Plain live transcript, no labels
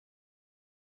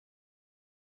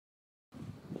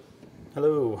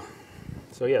Hello.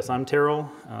 So yes, I'm Terrell.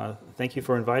 Thank you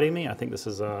for inviting me. I think this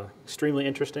is extremely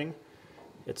interesting.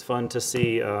 It's fun to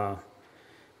see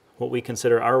what we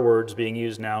consider our words being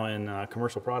used now in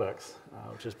commercial products,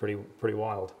 which is pretty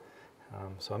wild.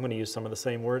 So I'm going to use some of the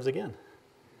same words again.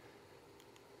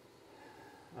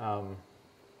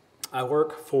 I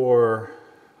work starting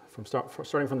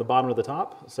from the bottom to the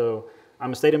top. So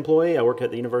I'm a state employee. I work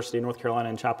at the University of North Carolina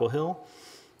in Chapel Hill.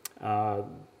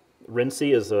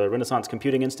 RENCI is a Renaissance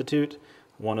Computing Institute,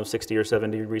 one of 60 or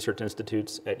 70 research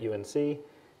institutes at UNC.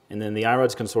 And then the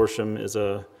iRODS Consortium is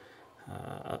a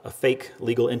fake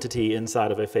legal entity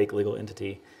inside of a fake legal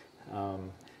entity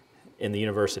in the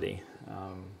university.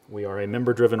 We are a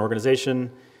member-driven organization.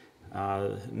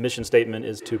 Mission statement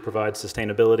is to provide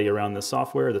sustainability around this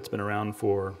software that's been around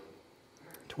for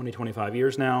 20, 25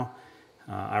 years now.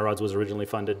 iRODS was originally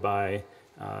funded by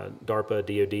DARPA,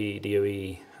 DOD,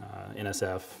 DOE,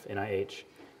 NSF, NIH,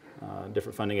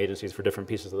 different funding agencies for different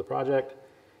pieces of the project.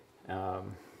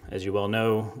 As you well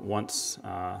know, once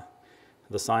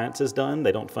the science is done,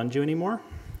 they don't fund you anymore.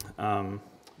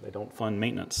 They don't fund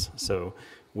maintenance. So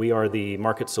we are the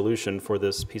market solution for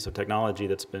this piece of technology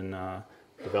that's been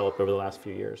developed over the last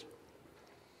few years.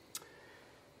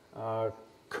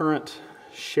 Current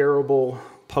shareable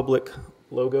public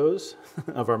logos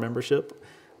of our membership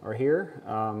are here.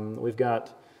 We've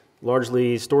got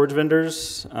largely storage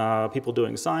vendors, people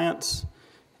doing science,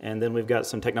 and then we've got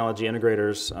some technology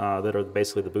integrators that are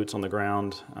basically the boots on the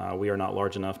ground. We are not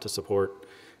large enough to support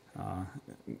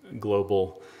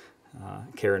global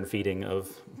care and feeding of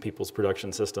people's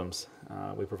production systems.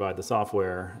 We provide the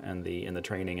software and the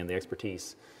training and the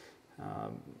expertise.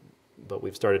 But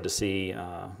we've started to see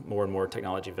more and more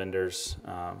technology vendors,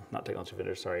 not technology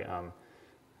vendors, sorry,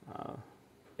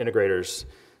 integrators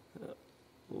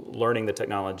learning the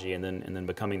technology and then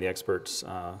becoming the experts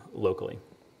locally.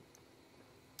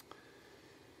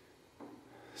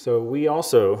 So we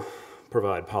also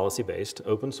provide policy-based,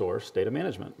 open source data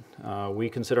management. We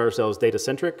consider ourselves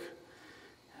data-centric.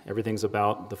 Everything's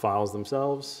about the files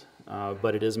themselves,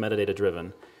 but it is metadata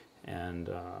driven. And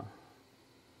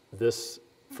this,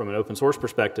 from an open source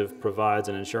perspective, provides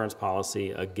an insurance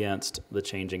policy against the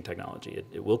changing technology.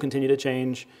 It will continue to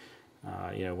change.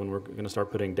 When we're going to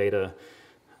start putting data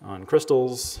on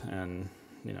crystals and,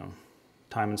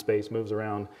 time and space moves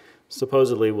around,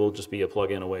 supposedly we'll just be a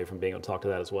plug-in away from being able to talk to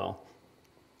that as well.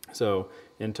 So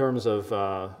in terms of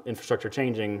infrastructure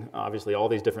changing, obviously all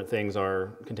these different things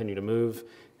continue to move.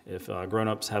 If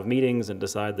grown-ups have meetings and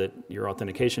decide that your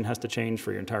authentication has to change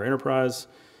for your entire enterprise,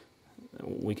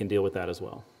 we can deal with that as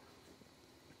well.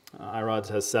 iRODS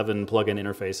has 7 plug-in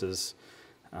interfaces,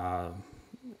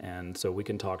 and so we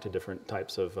can talk to different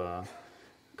types of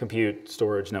compute,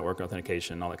 storage, network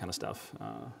authentication, all that kind of stuff.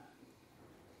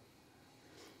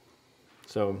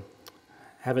 So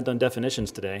haven't done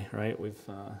definitions today, right? We've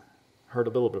heard a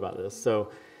little bit about this.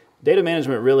 So data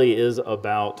management really is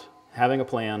about having a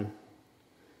plan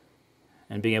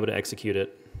and being able to execute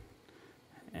it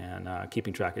and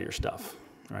keeping track of your stuff,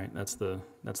 right? That's the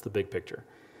big picture.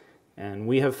 And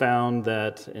we have found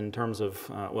that in terms of,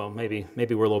 well, maybe we're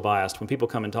a little biased. When people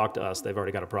come and talk to us, they've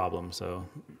already got a problem, so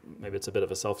maybe it's a bit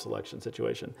of a self-selection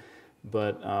situation.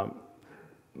 But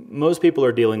most people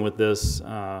are dealing with this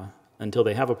until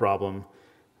they have a problem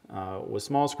with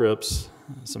small scripts,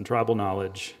 some tribal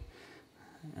knowledge,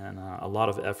 and a lot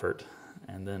of effort,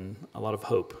 and then a lot of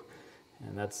hope.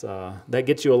 And that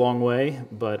gets you a long way,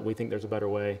 but we think there's a better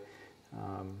way.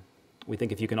 We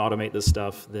think if you can automate this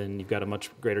stuff, then you've got a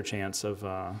much greater chance of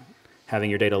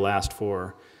having your data last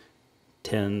for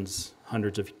tens,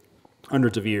 hundreds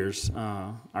of years.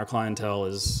 Our clientele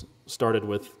is started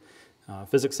with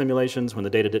physics simulations when the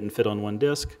data didn't fit on one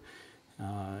disk,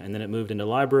 and then it moved into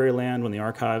library land when the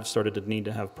archives started to need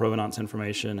to have provenance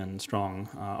information and strong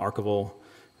archival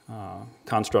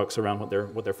constructs around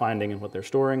what they're finding and what they're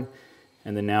storing.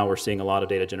 And then now we're seeing a lot of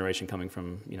data generation coming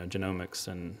from genomics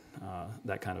and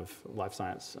that kind of life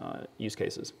science use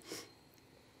cases.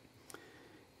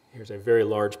 Here's a very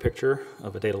large picture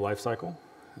of a data lifecycle.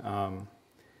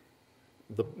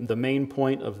 The main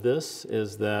point of this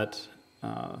is that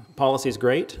policy is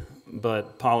great,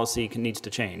 but policy needs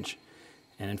to change.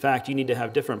 And in fact, you need to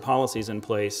have different policies in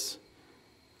place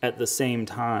at the same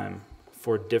time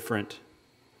for different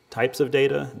types of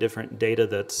data, different data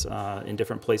that's in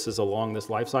different places along this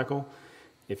life cycle.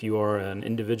 If you are an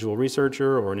individual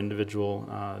researcher or an individual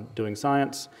doing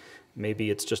science,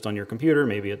 maybe it's just on your computer,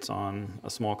 maybe it's on a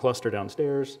small cluster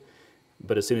downstairs,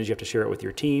 but as soon as you have to share it with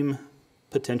your team,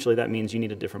 potentially that means you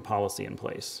need a different policy in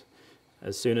place.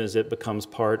 As soon as it becomes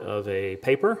part of a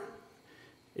paper,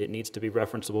 it needs to be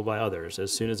referenceable by others.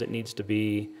 As soon as it needs to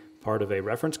be part of a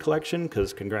reference collection,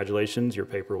 because congratulations, your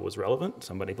paper was relevant,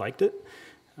 somebody liked it,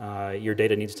 your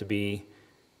data needs to be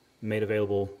made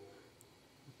available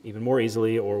even more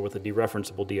easily or with a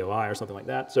dereferenceable DOI or something like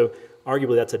that. So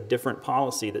arguably that's a different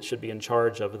policy that should be in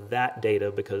charge of that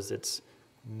data because it's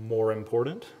more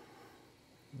important.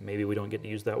 Maybe we don't get to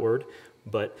use that word,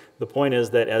 but the point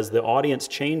is that as the audience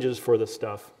changes for this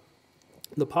stuff,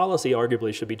 the policy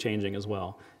arguably should be changing as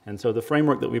well. And so the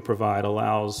framework that we provide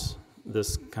allows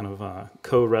this kind of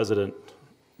co-resident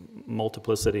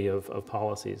multiplicity of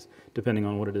policies, depending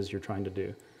on what it is you're trying to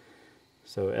do.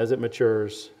 So as it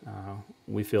matures,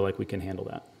 we feel like we can handle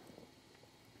that.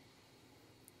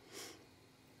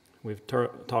 We've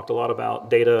talked a lot about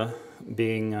data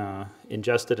being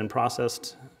ingested and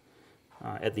processed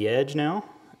at the edge now,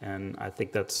 and I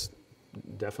think that's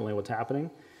definitely what's happening.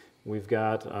 We've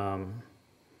got,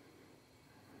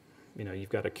 you've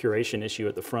got a curation issue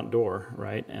at the front door,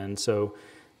 right? And so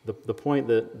the point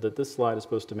that this slide is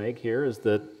supposed to make here is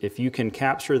that if you can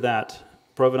capture that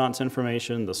provenance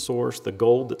information, the source, the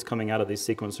gold that's coming out of these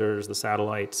sequencers, the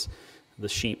satellites, the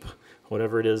sheep,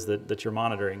 whatever it is that you're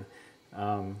monitoring,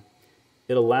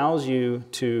 it allows you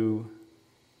to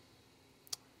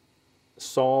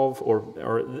solve,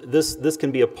 or this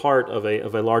can be a part of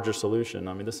a larger solution.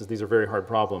 I mean, these are very hard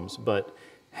problems, but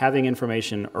having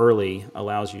information early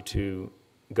allows you to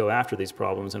go after these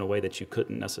problems in a way that you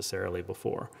couldn't necessarily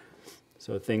before.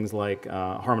 So things like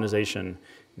harmonization,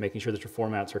 making sure that your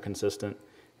formats are consistent,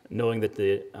 knowing that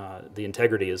the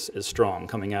integrity is strong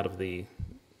coming out of the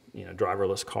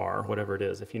driverless car, whatever it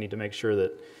is, if you need to make sure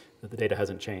that the data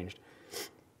hasn't changed.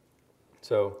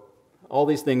 So all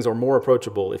these things are more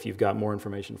approachable if you've got more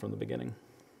information from the beginning.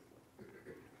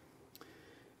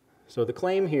 So the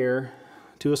claim here,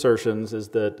 two assertions, is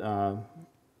that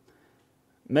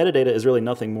metadata is really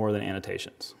nothing more than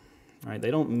annotations. Right?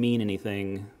 They don't mean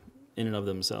anything in and of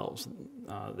themselves.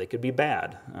 They could be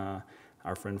bad.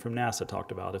 Our friend from NASA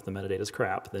talked about if the metadata is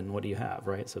crap, then what do you have,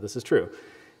 right? So this is true.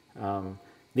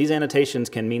 These annotations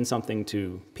can mean something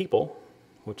to people,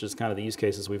 which is kind of the use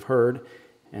cases we've heard.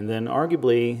 And then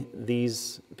arguably,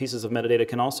 these pieces of metadata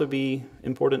can also be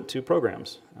important to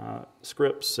programs,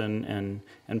 scripts, and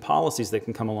policies that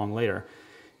can come along later.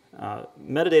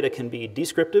 Metadata can be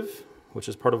descriptive, which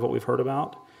is part of what we've heard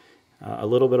about. A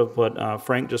little bit of what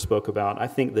Frank just spoke about. I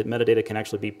think that metadata can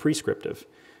actually be prescriptive.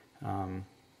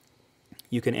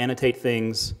 You can annotate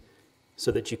things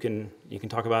so that you can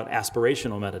talk about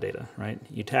aspirational metadata, right?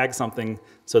 You tag something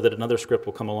so that another script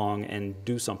will come along and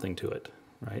do something to it,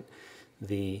 right?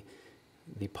 The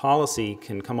policy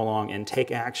can come along and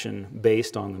take action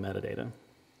based on the metadata.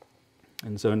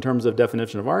 And so in terms of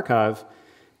definition of archive,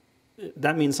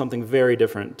 that means something very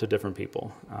different to different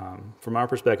people. From our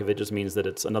perspective, it just means that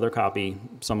it's another copy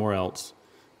somewhere else,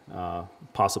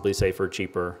 possibly safer,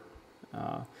 cheaper.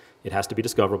 It has to be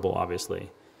discoverable, obviously,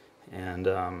 and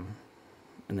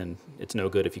then it's no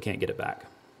good if you can't get it back.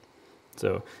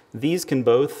 So these can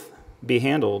both be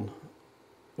handled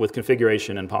with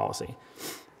configuration and policy.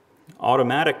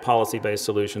 Automatic policy-based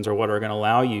solutions are what are going to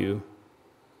allow you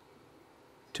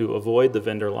to avoid the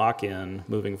vendor lock-in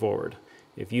moving forward.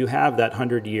 If you have that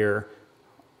 100-year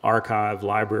archive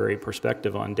library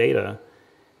perspective on data,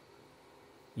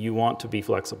 you want to be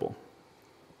flexible.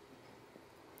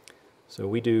 So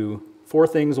we do 4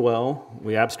 things well.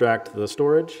 We abstract the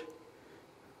storage,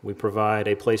 we provide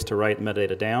a place to write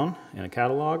metadata down in a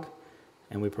catalog,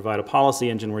 and we provide a policy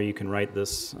engine where you can write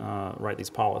these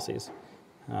policies.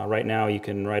 Right now you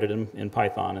can write it in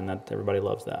Python, and everybody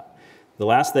loves that. The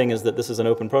last thing is that this is an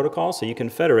open protocol, so you can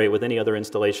federate with any other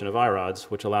installation of iRODS,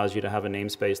 which allows you to have a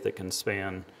namespace that can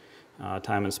span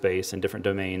time and space and different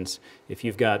domains. If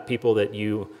you've got people that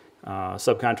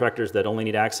subcontractors that only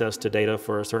need access to data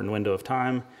for a certain window of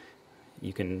time,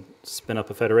 you can spin up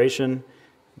a federation,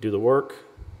 do the work.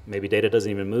 Maybe data doesn't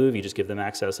even move, you just give them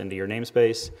access into your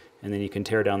namespace, and then you can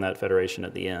tear down that federation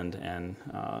at the end, and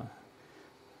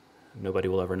nobody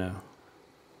will ever know.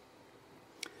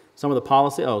 Some of the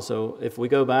policy, so if we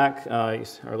go back, our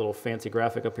little fancy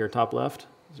graphic up here top left,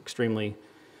 it's extremely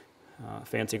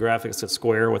fancy graphic. It's a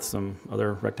square with some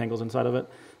other rectangles inside of it.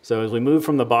 So as we move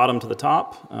from the bottom to the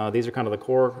top, these are kind of the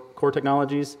core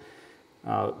technologies.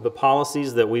 The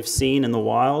policies that we've seen in the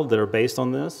wild that are based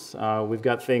on this, we've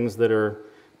got things that are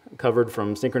covered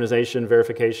from synchronization,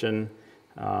 verification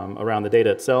around the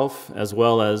data itself, as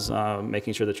well as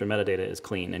making sure that your metadata is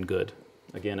clean and good.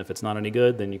 Again, if it's not any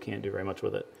good, then you can't do very much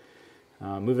with it.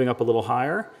 Moving up a little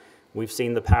higher, we've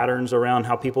seen the patterns around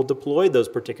how people deployed those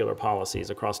particular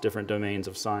policies across different domains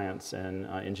of science and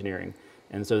engineering.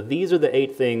 And so these are the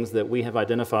 8 things that we have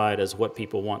identified as what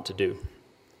people want to do.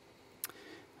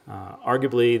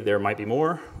 Arguably, there might be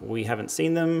more. We haven't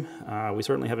seen them. We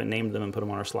certainly haven't named them and put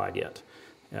them on our slide yet.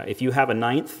 If you have a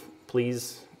 9th,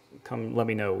 please come let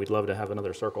me know. We'd love to have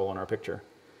another circle on our picture.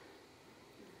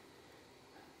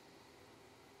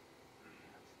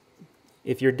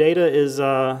 If your data is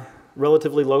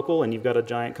relatively local and you've got a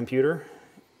giant computer,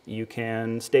 you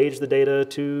can stage the data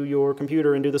to your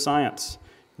computer and do the science.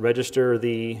 Register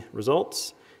the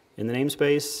results in the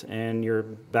namespace, and you're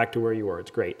back to where you were.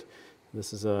 It's great.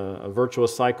 This is a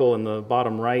virtuous cycle in the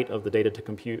bottom right of the data to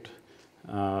compute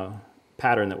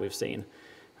pattern that we've seen.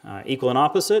 Equal and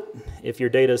opposite, if your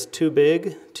data is too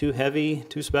big, too heavy,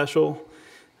 too special,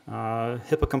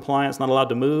 HIPAA compliance, not allowed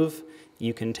to move,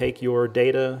 you can take your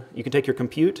data, you can take your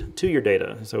compute to your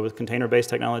data. So with container-based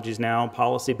technologies now,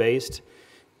 policy-based,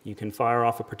 you can fire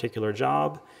off a particular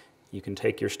job, you can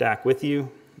take your stack with you,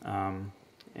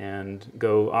 and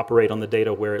go operate on the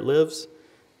data where it lives.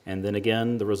 And then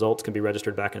again, the results can be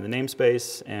registered back in the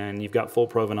namespace, and you've got full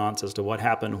provenance as to what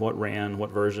happened, what ran, what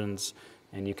versions,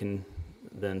 and you can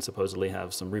then supposedly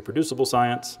have some reproducible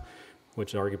science,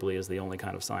 which arguably is the only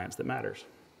kind of science that matters.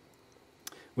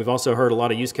 We've also heard a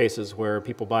lot of use cases where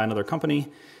people buy another company,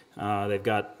 they've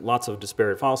got lots of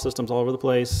disparate file systems all over the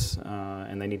place,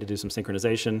 and they need to do some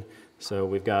synchronization. So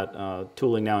we've got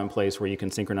tooling now in place where you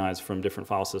can synchronize from different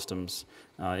file systems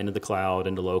into the cloud,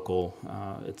 into local.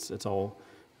 It's all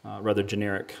rather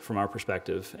generic from our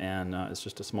perspective, and it's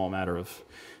just a small matter of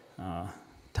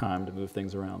time to move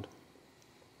things around.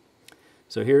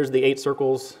 So here's the 8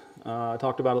 circles I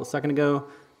talked about a second ago.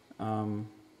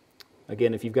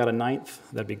 Again, if you've got a 9th,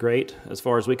 that'd be great. As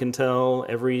far as we can tell,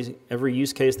 every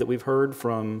use case that we've heard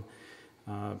from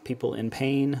people in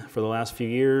pain for the last few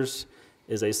years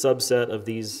is a subset of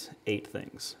these 8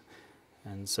 things.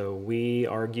 And so we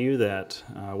argue that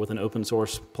with an open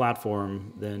source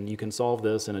platform, then you can solve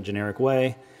this in a generic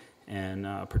way and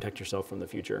protect yourself from the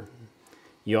future.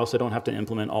 You also don't have to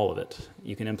implement all of it.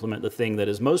 You can implement the thing that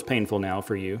is most painful now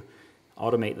for you,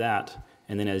 automate that,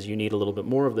 and then as you need a little bit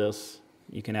more of this,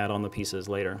 you can add on the pieces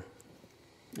later,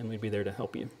 and we'd be there to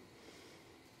help you.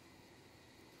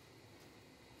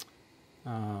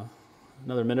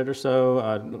 Another minute or so,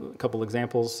 a couple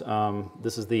examples.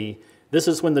 This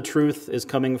is when the truth is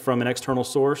coming from an external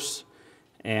source,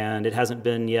 and it hasn't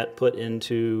been yet put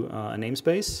into a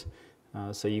namespace.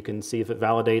 So you can see if it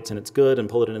validates and it's good and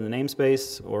pull it in the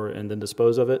namespace and then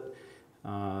dispose of it.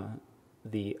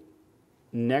 The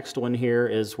next one here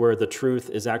is where the truth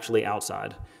is actually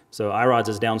outside. So iRODS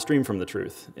is downstream from the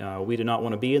truth. We do not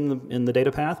want to be in the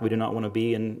data path. We do not want to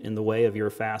be in the way of your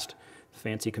fast,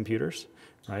 fancy computers.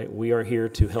 Right? We are here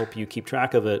to help you keep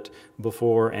track of it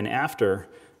before and after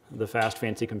the fast,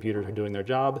 fancy computers are doing their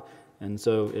job. And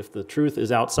so if the truth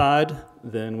is outside,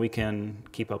 then we can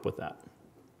keep up with that.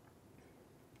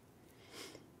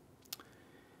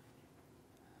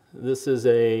 This is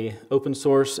an open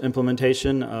source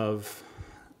implementation of,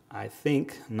 I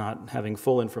think, not having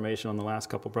full information on the last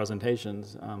couple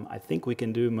presentations, I think we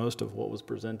can do most of what was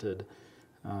presented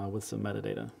with some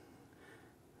metadata.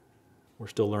 We're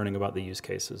still learning about the use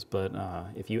cases, but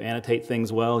if you annotate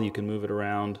things well, you can move it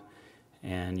around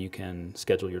and you can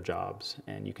schedule your jobs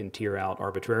and you can tier out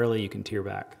arbitrarily, you can tier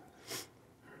back.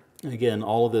 Again,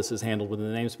 all of this is handled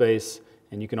within the namespace,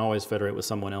 and you can always federate with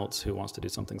someone else who wants to do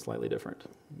something slightly different.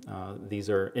 These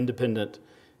are independent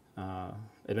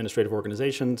administrative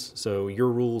organizations, so your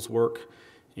rules work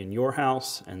in your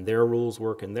house and their rules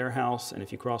work in their house, and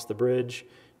if you cross the bridge,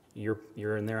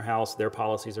 you're in their house, their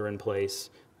policies are in place,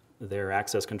 their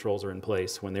access controls are in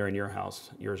place. When they're in your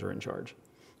house, yours are in charge.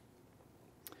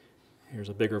 Here's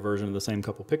a bigger version of the same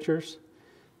couple pictures.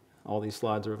 All these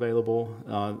slides are available.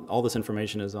 All this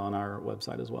information is on our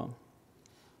website as well.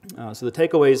 So the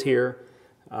takeaways here,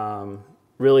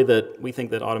 really that we think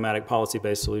that automatic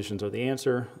policy-based solutions are the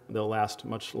answer. They'll last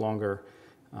much longer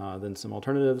than some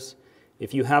alternatives.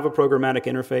 If you have a programmatic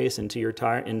interface into your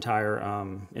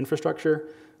entire infrastructure,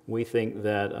 we think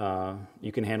that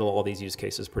you can handle all these use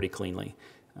cases pretty cleanly.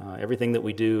 Everything that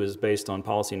we do is based on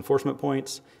policy enforcement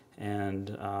points,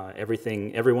 and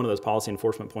every one of those policy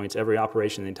enforcement points, every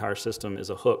operation in the entire system is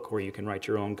a hook where you can write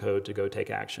your own code to go take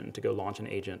action, to go launch an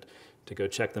agent, to go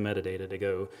check the metadata, to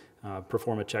go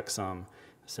perform a checksum,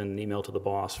 send an email to the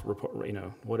boss, report,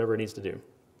 whatever it needs to do.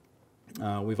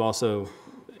 We've also,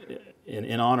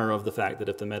 in honor of the fact that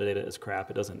if the metadata is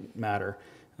crap, it doesn't matter,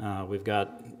 we've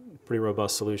got pretty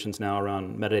robust solutions now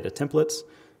around metadata templates,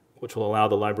 which will allow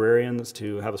the librarians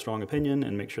to have a strong opinion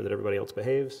and make sure that everybody else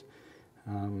behaves.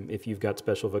 If you've got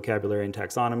special vocabulary and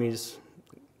taxonomies,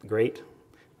 great.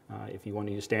 If you want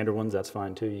to use standard ones, that's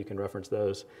fine too. You can reference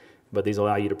those. But these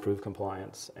allow you to prove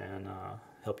compliance and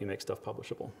help you make stuff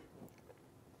publishable.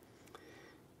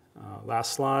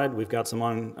 Last slide, we've got some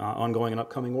ongoing and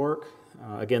upcoming work.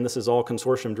 Again, this is all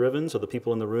consortium driven, so the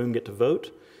people in the room get to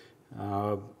vote.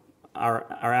 Our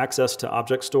access to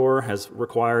Object Store has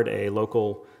required a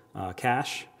local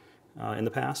cache in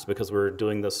the past because we're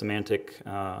doing the semantic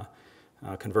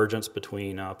convergence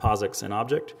between POSIX and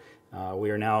object.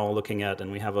 We are now looking at,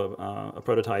 and we have a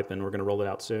prototype, and we're going to roll it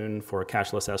out soon for a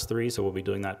cacherless S3, so we'll be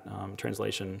doing that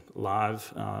translation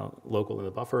live, local in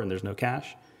the buffer, and there's no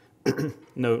cache.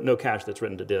 no cache that's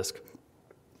written to disk.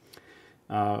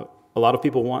 A lot of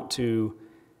people want to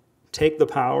take the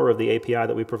power of the API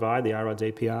that we provide, the iRODS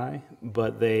API,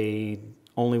 but they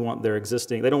only want their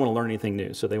existing, they don't want to learn anything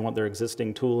new, so they want their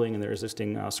existing tooling and their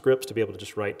existing scripts to be able to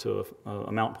just write to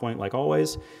a mount point like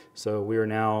always. So we are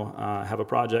now have a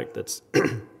project that's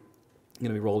going to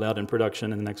be rolled out in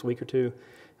production in the next week or two,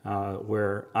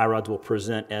 where iRODS will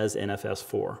present as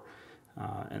NFS4.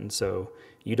 And so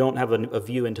you don't have a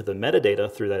view into the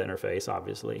metadata through that interface,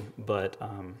 obviously, but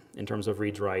in terms of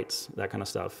reads, writes, that kind of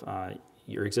stuff,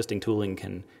 your existing tooling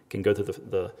can go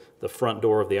through the front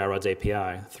door of the iRODS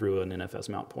API through an NFS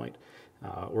mount point.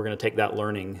 We're going to take that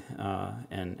learning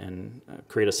and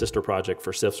create a sister project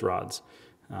for CIFS RODS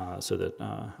so that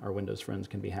our Windows friends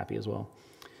can be happy as well.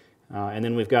 And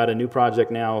then we've got a new project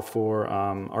now for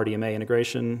RDMA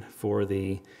integration for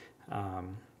the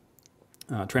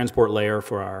transport layer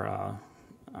for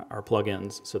our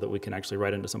plugins so that we can actually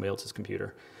write into somebody else's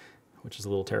computer, which is a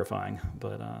little terrifying,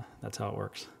 but that's how it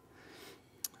works.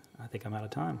 I think I'm out of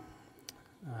time.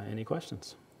 Any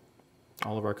questions?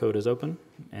 All of our code is open,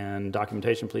 and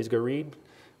documentation, please go read.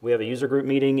 We have a user group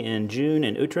meeting in June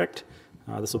in Utrecht.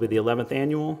 This will be the 11th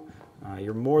annual.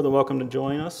 You're more than welcome to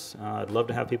join us. I'd love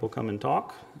to have people come and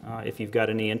talk if you've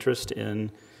got any interest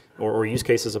in or use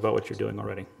cases about what you're doing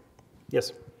already.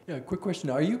 Yes? Yeah, quick question.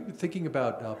 Are you thinking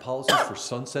about policies for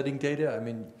sunsetting data? I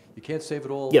mean, you can't save it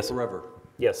all forever.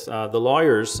 Yes, the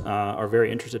lawyers are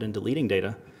very interested in deleting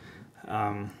data.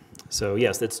 So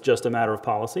yes, it's just a matter of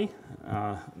policy.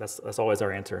 That's always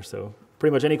our answer. So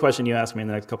pretty much any question you ask me in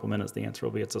the next couple minutes, the answer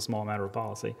will be it's a small matter of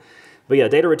policy. But yeah,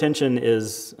 data retention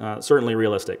is certainly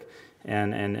realistic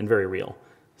and very real.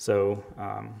 So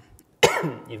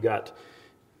you've got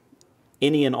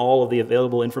any and all of the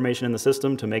available information in the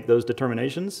system to make those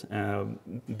determinations,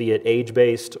 be it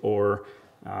age-based or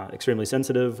extremely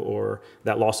sensitive, or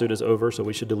that lawsuit is over, so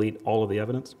we should delete all of the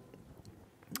evidence.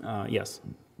 Yes.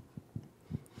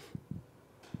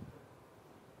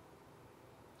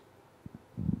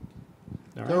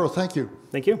 Terrell, thank you.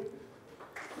 Thank you.